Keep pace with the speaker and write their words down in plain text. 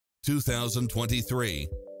2023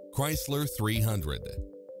 Chrysler 300.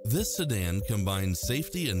 This sedan combines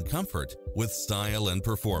safety and comfort with style and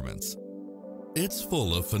performance. It's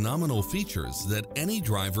full of phenomenal features that any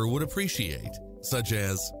driver would appreciate, such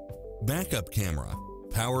as backup camera,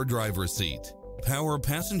 power driver seat, power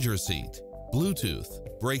passenger seat,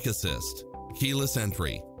 Bluetooth, brake assist, keyless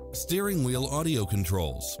entry, steering wheel audio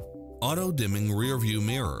controls, auto-dimming rear-view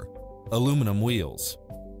mirror, aluminum wheels,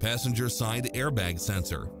 passenger side airbag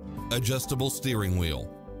sensor, adjustable steering wheel,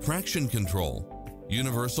 traction control,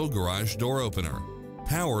 universal garage door opener,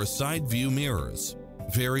 power side view mirrors,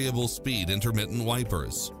 variable speed intermittent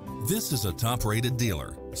wipers. This is a top-rated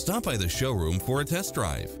dealer. Stop by the showroom for a test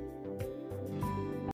drive.